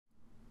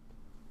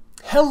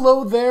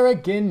Hello there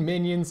again,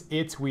 minions.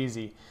 It's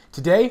Wheezy.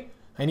 Today,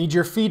 I need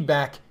your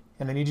feedback,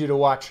 and I need you to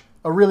watch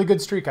a really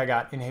good streak I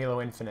got in Halo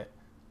Infinite.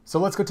 So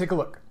let's go take a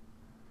look.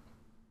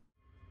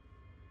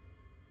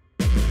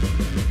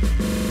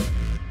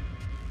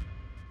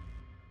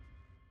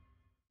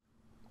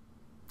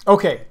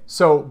 Okay,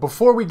 so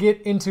before we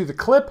get into the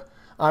clip,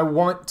 I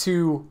want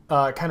to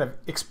kind of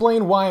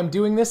explain why I'm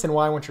doing this and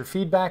why I want your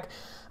feedback.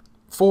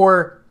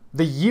 For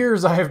the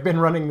years I have been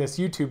running this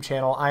YouTube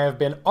channel, I have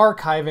been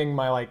archiving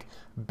my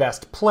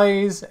best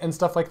plays and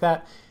stuff like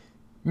that,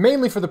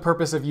 mainly for the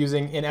purpose of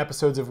using in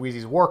episodes of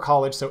Wheezy's War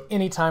College. So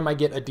anytime I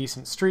get a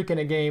decent streak in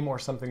a game or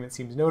something that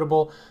seems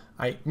notable,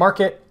 I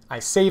mark it, I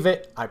save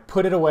it, I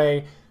put it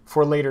away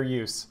for later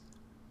use.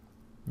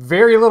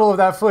 Very little of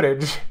that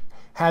footage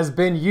has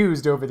been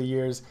used over the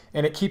years,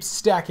 and it keeps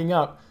stacking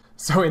up.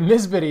 So in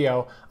this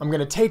video, I'm going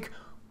to take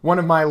one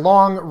of my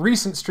long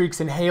recent streaks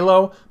in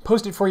Halo,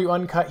 post it for you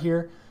uncut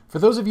here. For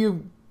those of you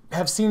who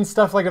have seen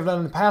stuff like I've done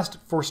in the past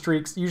for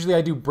streaks, usually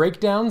I do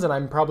breakdowns, and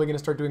I'm probably going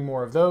to start doing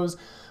more of those.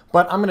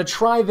 But I'm going to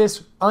try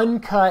this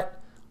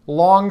uncut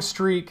long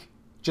streak,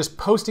 just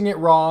posting it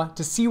raw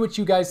to see what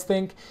you guys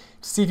think,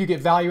 to see if you get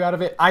value out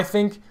of it. I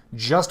think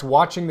just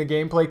watching the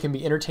gameplay can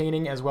be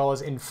entertaining as well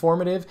as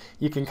informative.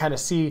 You can kind of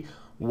see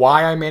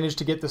why I managed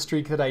to get the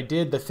streak that I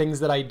did, the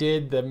things that I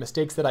did, the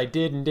mistakes that I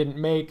did and didn't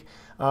make.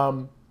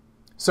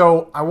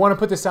 So I want to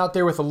put this out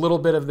there with a little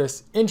bit of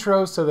this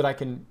intro so that I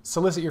can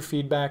solicit your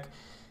feedback.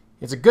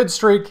 It's a good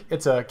streak.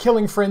 It's a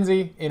killing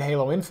frenzy in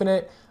Halo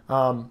Infinite.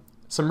 Some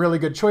really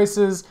good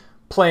choices.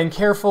 Playing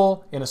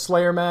careful in a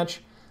Slayer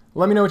match.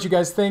 Let me know what you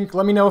guys think.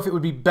 Let me know if it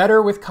would be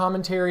better with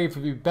commentary, if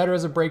it would be better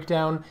as a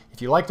breakdown, if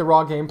you like the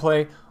raw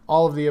gameplay,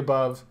 all of the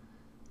above.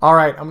 All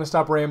right, I'm going to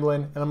stop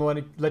rambling, and I'm going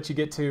to let you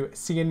get to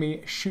seeing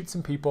me shoot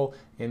some people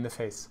in the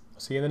face. I'll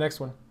see you in the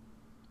next one.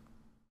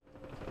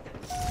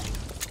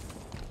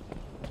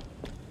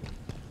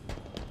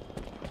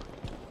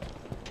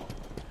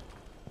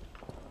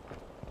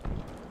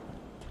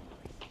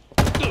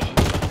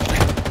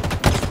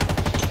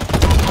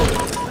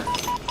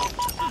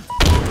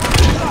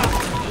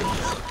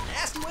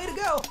 Nasty way to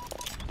go.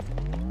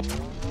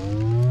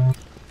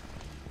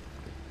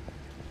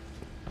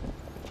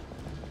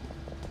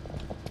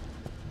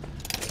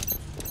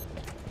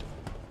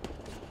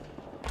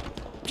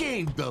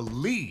 Gained the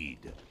lead.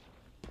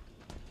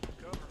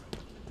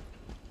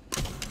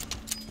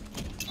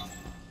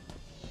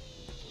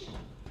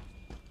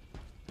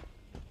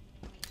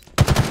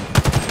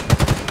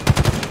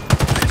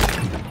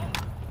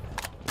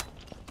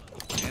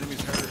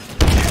 Enemies hurt.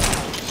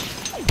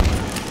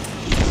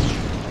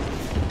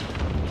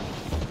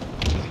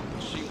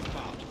 Shield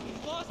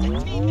popped. Lost a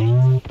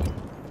teammate.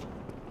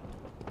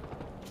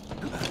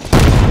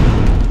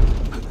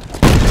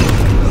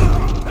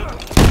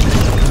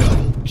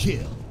 Double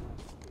kill.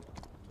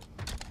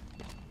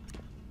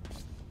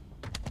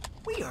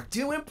 We are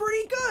doing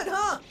pretty good,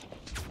 huh?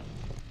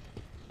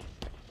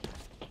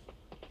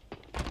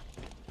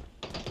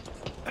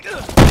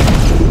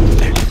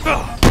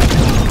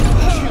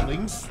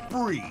 Killing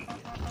spree.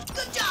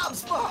 Good job,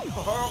 Spot.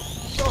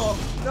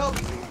 Nope,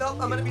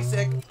 I'm gonna be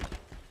sick.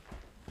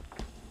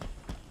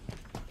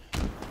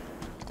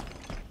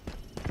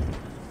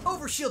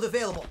 Overshield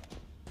available.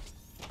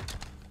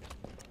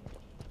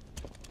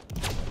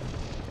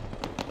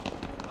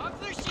 Up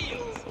their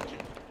shields.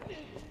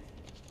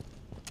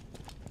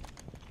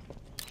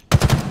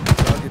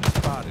 Target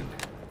spotted.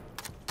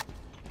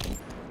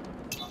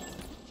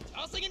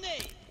 Tossing a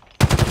nade.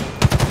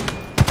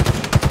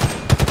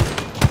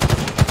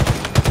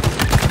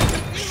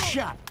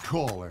 Shot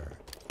caller.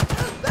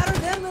 Better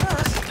them than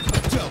us.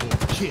 Double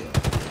kill.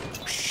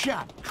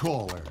 Shot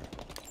caller.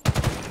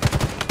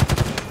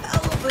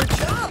 Hell of a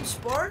job,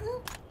 Spartan.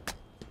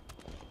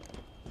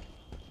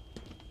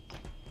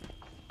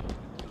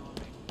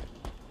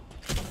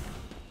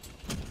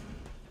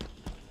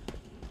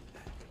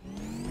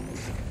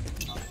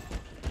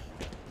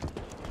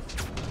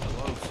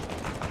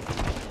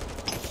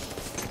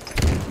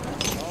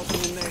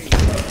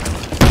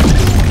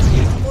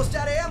 Almost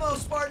out of ammo,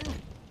 Spartan.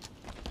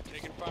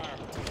 Taking fire.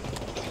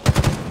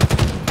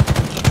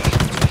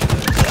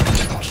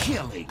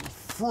 Killing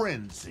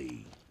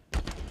frenzy.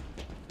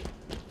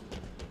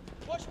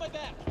 Watch my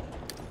back.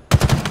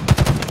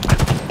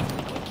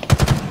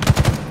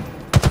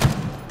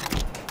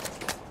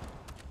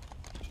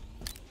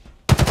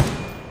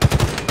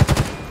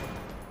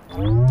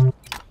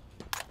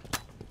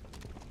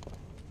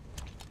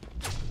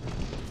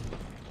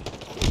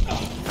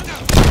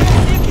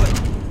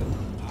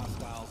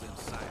 Hostiles in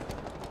sight.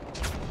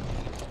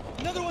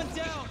 Another one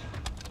down.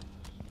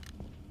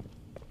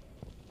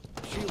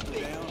 Shield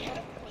down.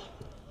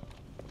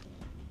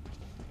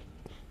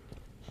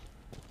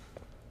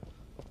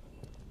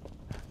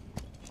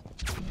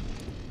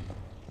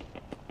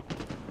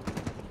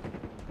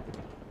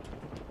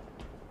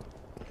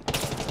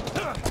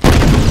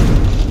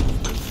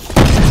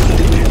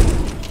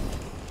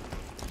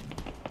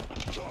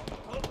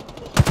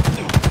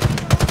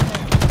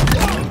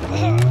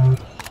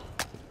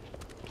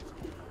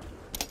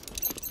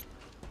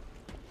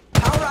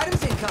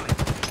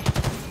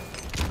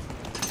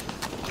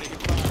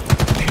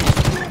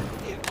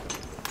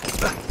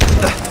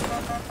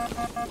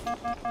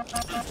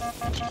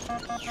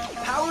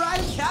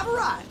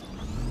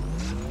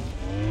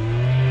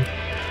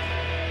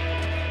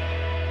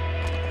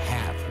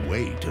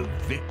 way to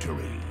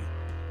victory.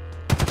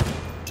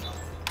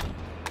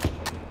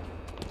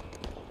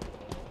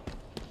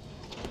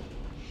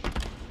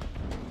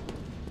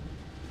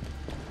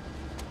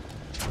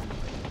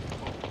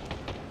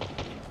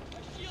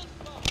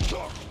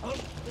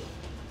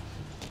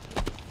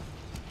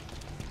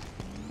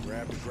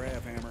 Grab the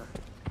grav hammer.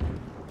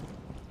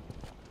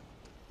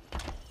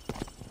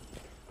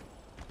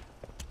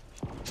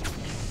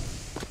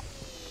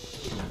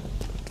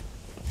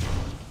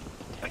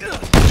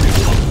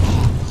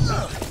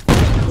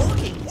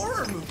 Walking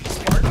horror movie,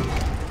 Spartan.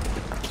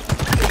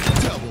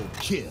 Double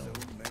kill. So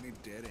many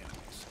dead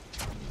enemies.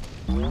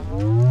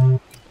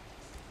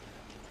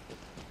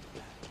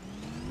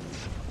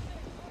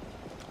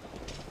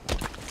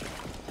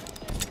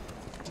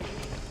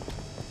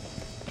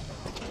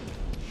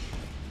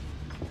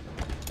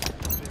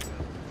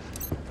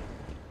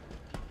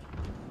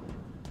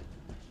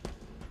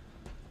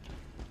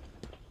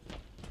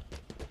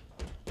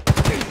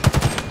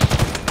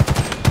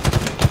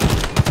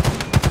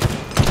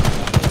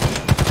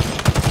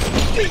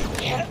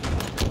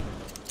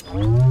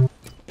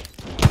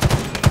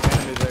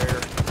 Enemy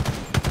there.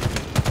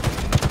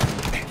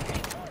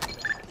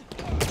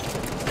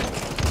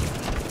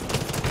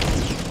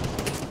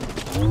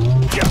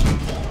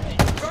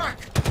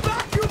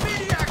 Back, you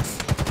maniacs!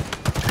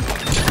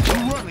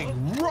 Running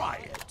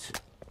riot.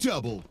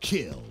 Double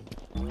kill.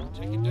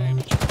 Taking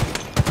damage.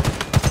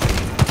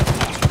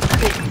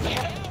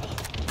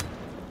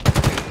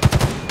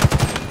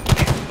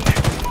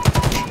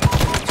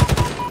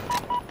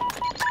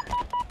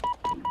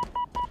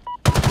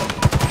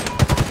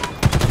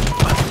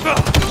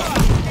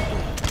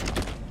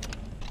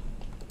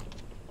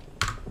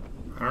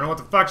 I don't know what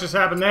the fuck just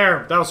happened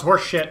there. That was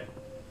horse shit.